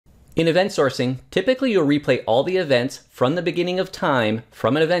In event sourcing, typically you'll replay all the events from the beginning of time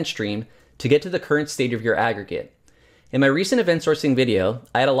from an event stream to get to the current state of your aggregate. In my recent event sourcing video,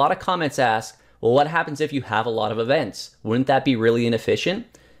 I had a lot of comments ask, well, what happens if you have a lot of events? Wouldn't that be really inefficient?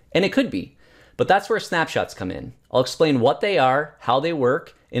 And it could be, but that's where snapshots come in. I'll explain what they are, how they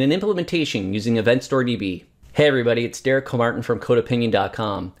work, and an implementation using EventStore DB. Hey everybody, it's Derek Comartin from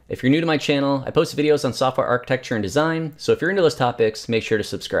CodeOpinion.com. If you're new to my channel, I post videos on software architecture and design, so if you're into those topics, make sure to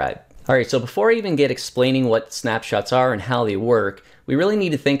subscribe. Alright, so before I even get explaining what snapshots are and how they work, we really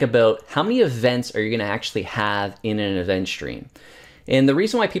need to think about how many events are you going to actually have in an event stream. And the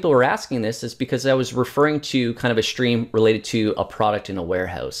reason why people were asking this is because I was referring to kind of a stream related to a product in a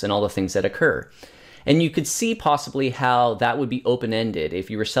warehouse and all the things that occur. And you could see possibly how that would be open-ended. If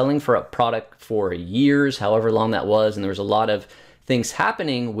you were selling for a product for years, however long that was, and there was a lot of things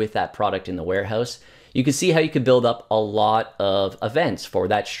happening with that product in the warehouse, you could see how you could build up a lot of events for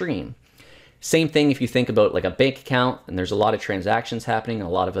that stream. Same thing if you think about like a bank account and there's a lot of transactions happening and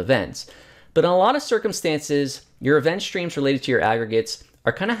a lot of events. But in a lot of circumstances, your event streams related to your aggregates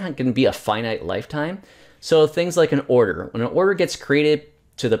are kind of going to be a finite lifetime. So things like an order. When an order gets created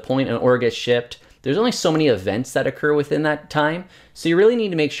to the point an order gets shipped, there's only so many events that occur within that time. So you really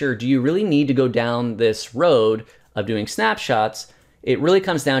need to make sure, do you really need to go down this road of doing snapshots? It really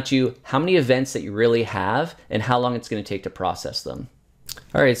comes down to how many events that you really have and how long it's going to take to process them.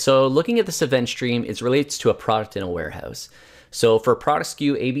 All right, so looking at this event stream, it relates to a product in a warehouse. So for product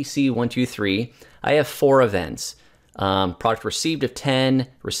SKU ABC123, I have 4 events. Product received of 10,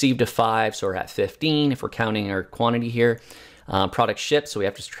 received of 5, so we're at 15 if we're counting our quantity here. Product shipped, so we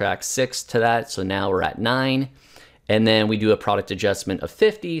have to subtract 6 to that, so now we're at 9. And then we do a product adjustment of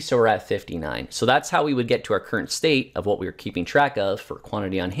 50, so we're at 59. So that's how we would get to our current state of what we were keeping track of for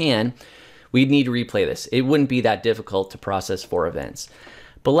quantity on hand. We'd need to replay this. It wouldn't be that difficult to process 4 events.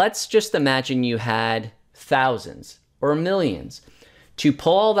 But let's just imagine you had thousands or millions. To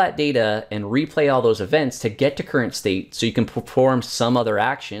pull all that data and replay all those events to get to current state so you can perform some other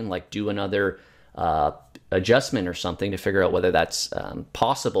action, like do another adjustment or something to figure out whether that's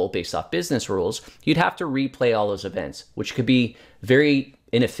possible based off business rules, you'd have to replay all those events, which could be very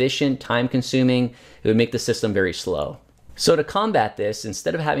inefficient, time consuming. It would make the system very slow. So to combat this,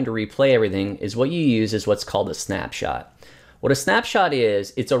 instead of having to replay everything, is what you use is what's called a snapshot. What a snapshot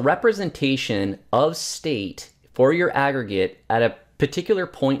is, it's a representation of state for your aggregate at a particular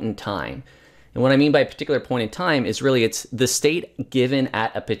point in time. And what I mean by a particular point in time is really it's the state given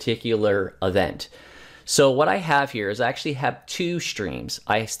at a particular event. So what I have here is I actually have 2 streams.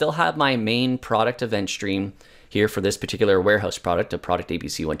 I still have my main product event stream here for this particular warehouse product, a product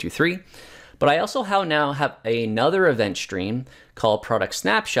ABC123. But I also now have another event stream called product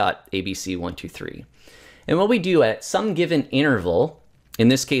snapshot ABC123. And what we do at some given interval, in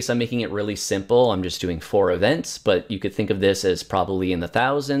this case, I'm making it really simple. I'm just doing 4 events, but you could think of this as probably in the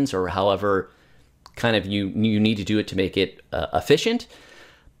thousands or however kind of you need to do it to make it efficient.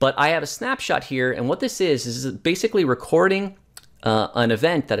 But I have a snapshot here, and what this is basically recording an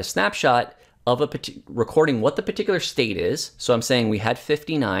event that a snapshot of recording what the particular state is. So I'm saying we had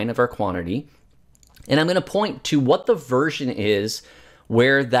 59 of our quantity, and I'm going to point to what the version is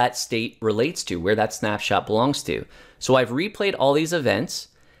where that state relates to, where that snapshot belongs to. So I've replayed all these events,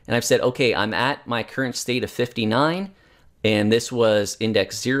 and I've said, okay, I'm at my current state of 59, and this was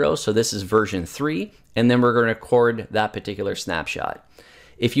index 0, so this is version 3, and then we're going to record that particular snapshot.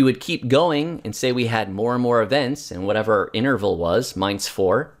 If you would keep going and say we had more and more events and whatever our interval was, mine's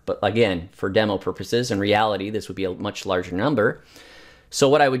 4, but again, for demo purposes, in reality, this would be a much larger number. So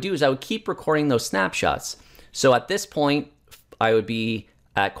what I would do is I would keep recording those snapshots. So at this point, I would be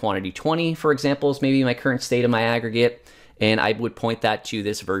at quantity 20, for example, is maybe my current state of my aggregate, and I would point that to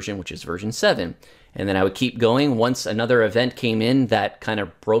this version, which is version 7. And then I would keep going. Once another event came in that kind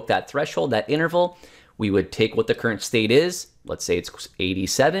of broke that threshold, that interval, we would take what the current state is, let's say it's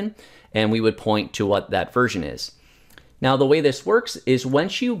 87, and we would point to what that version is. Now, the way this works is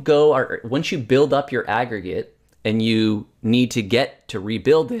once you build up your aggregate and you need to get to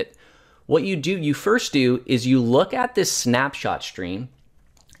rebuild it, what you first do is you look at this snapshot stream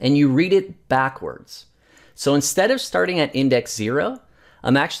and you read it backwards. So instead of starting at index 0,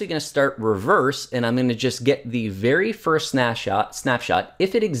 I'm actually going to start reverse, and I'm going to just get the very first snapshot,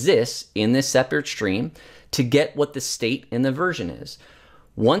 if it exists in this separate stream, to get what the state in the version is.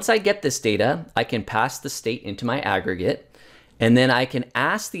 Once I get this data, I can pass the state into my aggregate, and then I can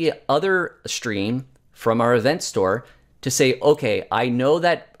ask the other stream from our event store to say, okay, I know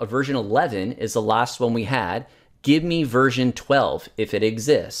that version 11 is the last one we had. Give me version 12 if it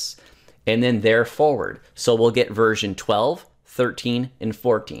exists, and then there forward. So we'll get version 12, 13, and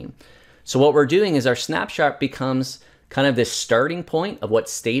 14. So what we're doing is our snapshot becomes kind of this starting point of what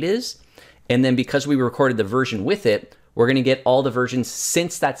state is. And then because we recorded the version with it, we're going to get all the versions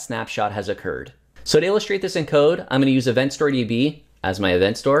since that snapshot has occurred. So to illustrate this in code, I'm going to use EventStore DB as my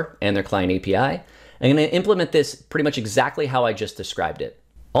event store and their client API. I'm going to implement this pretty much exactly how I just described it.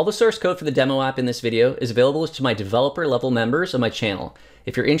 All the source code for the demo app in this video is available to my developer level members of my channel.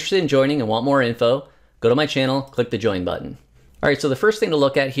 If you're interested in joining and want more info, go to my channel, click the join button. All right, so the first thing to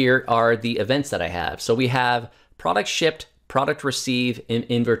look at here are the events that I have. So we have product shipped, product received, and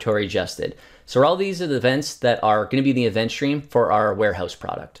inventory adjusted. So all these are the events that are going to be in the event stream for our warehouse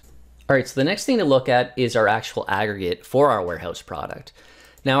product. All right, so the next thing to look at is our actual aggregate for our warehouse product.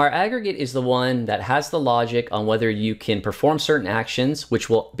 Now our aggregate is the one that has the logic on whether you can perform certain actions, which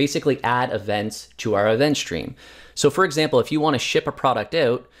will basically add events to our event stream. So for example, if you want to ship a product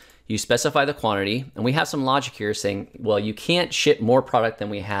out, you specify the quantity, and we have some logic here saying, well, you can't ship more product than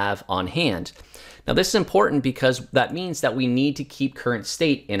we have on hand. Now this is important because that means that we need to keep current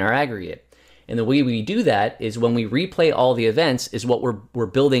state in our aggregate. And the way we do that is when we replay all the events is what we're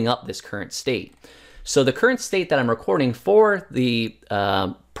building up this current state. So the current state that I'm recording for the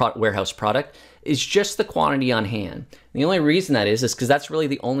warehouse product is just the quantity on hand. The only reason that is because that's really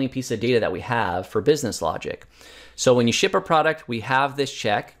the only piece of data that we have for business logic. So when you ship a product, we have this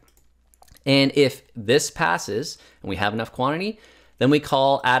check. And if this passes and we have enough quantity, then we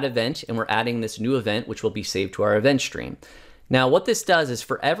call add event and we're adding this new event, which will be saved to our event stream. Now, what this does is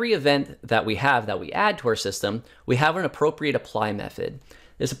for every event that we have that we add to our system, we have an appropriate apply method.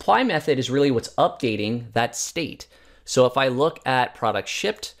 This apply method is really what's updating that state. So if I look at product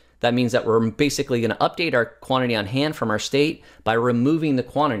shipped, that means that we're basically going to update our quantity on hand from our state by removing the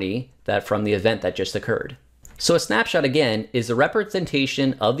quantity that from the event that just occurred. So a snapshot, again, is a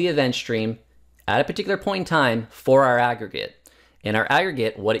representation of the event stream at a particular point in time for our aggregate. And our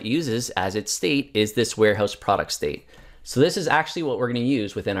aggregate, what it uses as its state is this warehouse product state. So this is actually what we're going to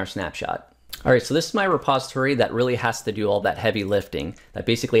use within our snapshot. All right, so this is my repository that really has to do all that heavy lifting, that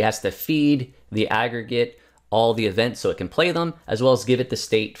basically has to feed the aggregate all the events so it can play them, as well as give it the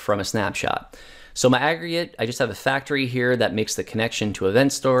state from a snapshot. So my aggregate, I just have a factory here that makes the connection to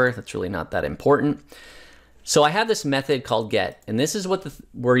EventStore. That's really not that important. So I have this method called get, and this is what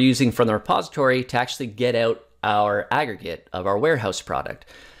we're using from the repository to actually get out our aggregate of our warehouse product.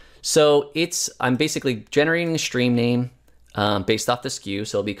 So I'm basically generating a stream name based off the SKU.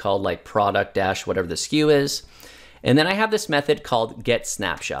 So it'll be called like product dash whatever the SKU is. And then I have this method called get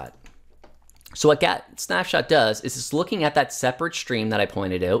snapshot. So what get snapshot does is it's looking at that separate stream that I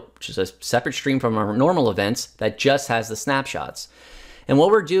pointed out, which is a separate stream from our normal events that just has the snapshots. And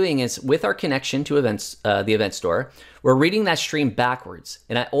what we're doing is with our connection to events, the event store, we're reading that stream backwards.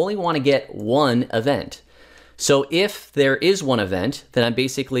 And I only want to get one event. So if there is one event, then I'm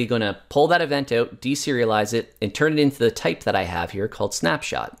basically going to pull that event out, deserialize it, and turn it into the type that I have here called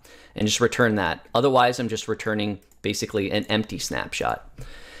snapshot, and just return that. Otherwise, I'm just returning basically an empty snapshot.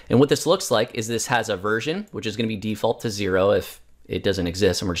 And what this looks like is this has a version, which is going to be default to 0 if it doesn't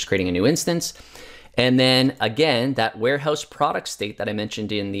exist, and we're just creating a new instance. And then again, that warehouse product state that I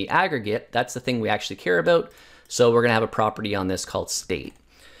mentioned in the aggregate, that's the thing we actually care about. So we're going to have a property on this called state.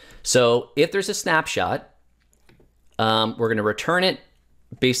 So if there's a snapshot, we're going to return it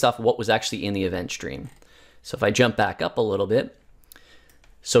based off what was actually in the event stream. So if I jump back up a little bit,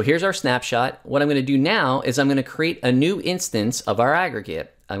 so here's our snapshot. What I'm going to do now is I'm going to create a new instance of our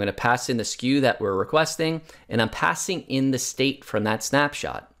aggregate. I'm going to pass in the SKU that we're requesting, and I'm passing in the state from that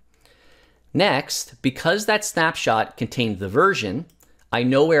snapshot. Next, because that snapshot contained the version, I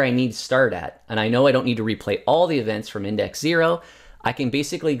know where I need to start at, and I know I don't need to replay all the events from index 0. I can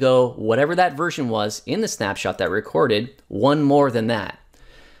basically go whatever that version was in the snapshot that recorded, one more than that.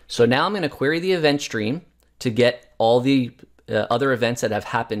 So now I'm going to query the event stream to get all the other events that have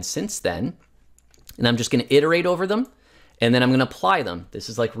happened since then. And I'm just going to iterate over them, and then I'm going to apply them. This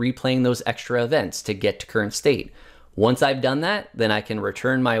is like replaying those extra events to get to current state. Once I've done that, then I can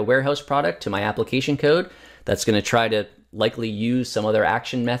return my warehouse product to my application code that's going to try to likely use some other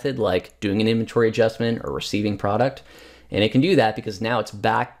action method like doing an inventory adjustment or receiving product. And it can do that because now it's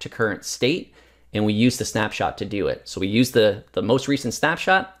back to current state, and we use the snapshot to do it. So we use the most recent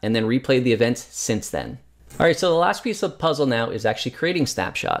snapshot and then replay the events since then. All right, so the last piece of the puzzle now is actually creating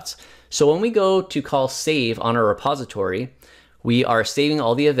snapshots. So when we go to call save on our repository, we are saving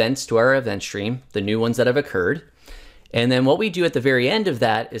all the events to our event stream, the new ones that have occurred. And then what we do at the very end of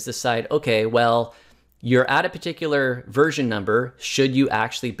that is decide, okay, well, you're at a particular version number. Should you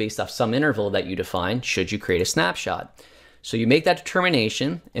actually, based off some interval that you define, should you create a snapshot? So you make that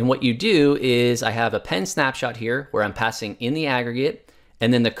determination, and what you do is I have a pen snapshot here where I'm passing in the aggregate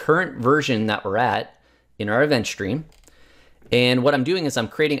and then the current version that we're at in our event stream. And what I'm doing is I'm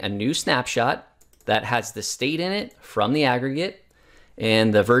creating a new snapshot that has the state in it from the aggregate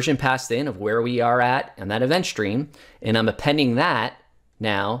and the version passed in of where we are at in that event stream. And I'm appending that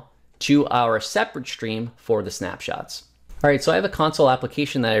now to our separate stream for the snapshots. All right, so I have a console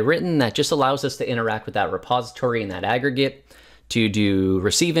application that I've written that just allows us to interact with that repository and that aggregate to do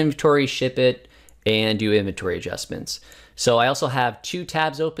receive inventory, ship it, and do inventory adjustments. So I also have 2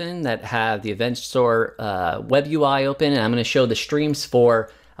 tabs open that have the EventStore web UI open, and I'm gonna show the streams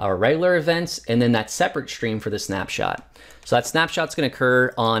for our regular events and then that separate stream for the snapshot. So that snapshot's gonna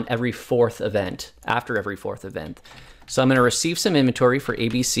occur on every 4th event, after every 4th event. So I'm gonna receive some inventory for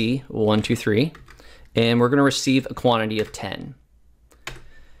ABC 123, and we're gonna receive a quantity of 10.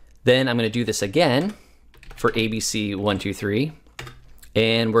 Then I'm gonna do this again for ABC 123,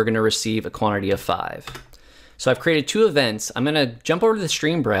 and we're gonna receive a quantity of 5. So I've created 2 events. I'm gonna jump over to the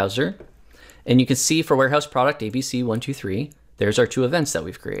stream browser, and you can see for warehouse product ABC 123, there's our 2 events that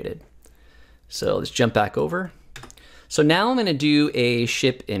we've created. So let's jump back over. So now I'm gonna do a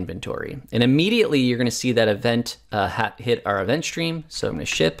ship inventory, and immediately you're gonna see that event hit our event stream. So I'm gonna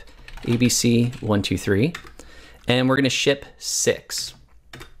ship ABC 123, and we're gonna ship 6.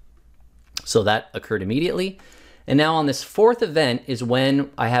 So that occurred immediately. And now on this 4th event is when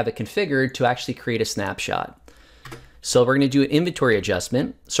I have it configured to actually create a snapshot. So we're gonna do an inventory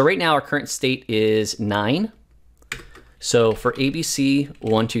adjustment. So right now our current state is 9. So for ABC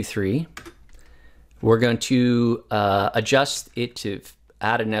 123, we're going to adjust it to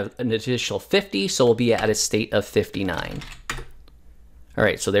add an additional 50. So we'll be at a state of 59. All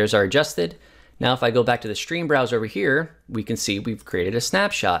right, so there's our adjusted. Now if I go back to the stream browser over here, we can see we've created a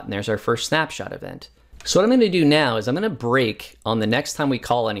snapshot, and there's our first snapshot event. So what I'm gonna do now is I'm gonna break on the next time we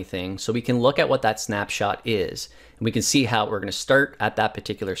call anything so we can look at what that snapshot is, and we can see how we're gonna start at that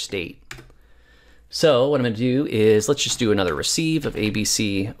particular state. So what I'm gonna do is let's just do another receive of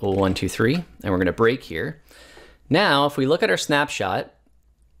ABC 123, and we're gonna break here. Now, if we look at our snapshot,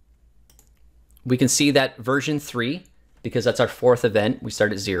 we can see that version 3, because that's our 4th event, we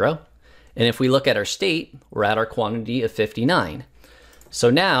start at 0. And if we look at our state, we're at our quantity of 59. So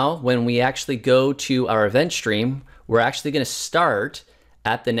now when we actually go to our event stream, we're actually gonna start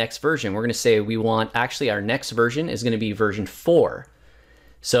at the next version. We're gonna say we want, actually our next version is gonna be version 4.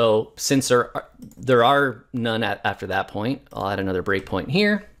 So since there are none after that point, I'll add another breakpoint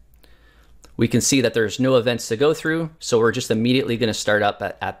here. We can see that there's no events to go through, so we're just immediately gonna start up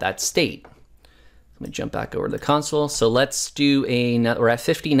at that state. Let me jump back over to the console. So let's do we're at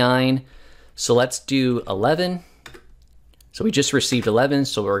 59, so let's do 11. So we just received 11,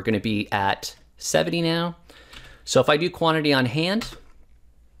 so we're gonna be at 70 now. So if I do quantity on hand,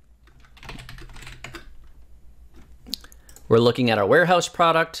 we're looking at our warehouse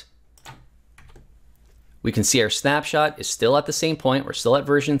product. We can see our snapshot is still at the same point. We're still at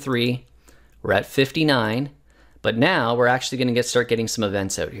version 3. We're at 59, but now we're actually gonna start getting some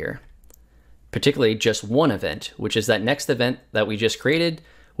events out here. Particularly just one event, which is that next event that we just created,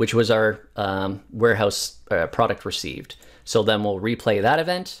 which was our warehouse product received. So then we'll replay that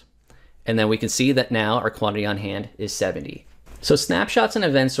event, and then we can see that now our quantity on hand is 70. So snapshots and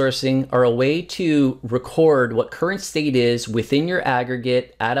event sourcing are a way to record what current state is within your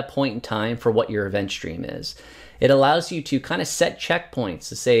aggregate at a point in time for what your event stream is. It allows you to kind of set checkpoints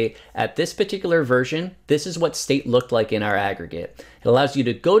to say, at this particular version, this is what state looked like in our aggregate. It allows you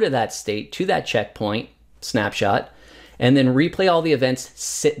to go to that state, to that checkpoint snapshot, and then replay all the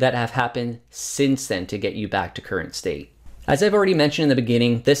events that have happened since then to get you back to current state. As I've already mentioned in the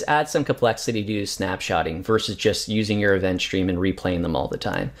beginning, this adds some complexity to snapshotting versus just using your event stream and replaying them all the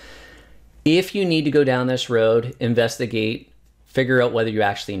time. If you need to go down this road, investigate, figure out whether you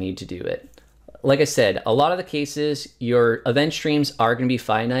actually need to do it. Like I said, a lot of the cases, your event streams are going to be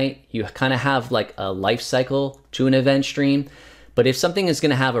finite. You kind of have like a life cycle to an event stream. But if something is going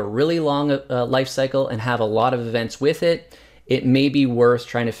to have a really long life cycle and have a lot of events with it, it may be worth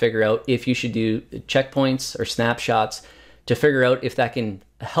trying to figure out if you should do checkpoints or snapshots to figure out if that can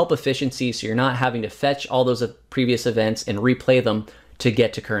help efficiency so you're not having to fetch all those previous events and replay them to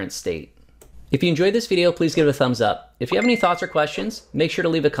get to current state. If you enjoyed this video, please give it a thumbs up. If you have any thoughts or questions, make sure to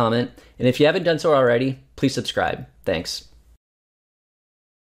leave a comment. And if you haven't done so already, please subscribe. Thanks.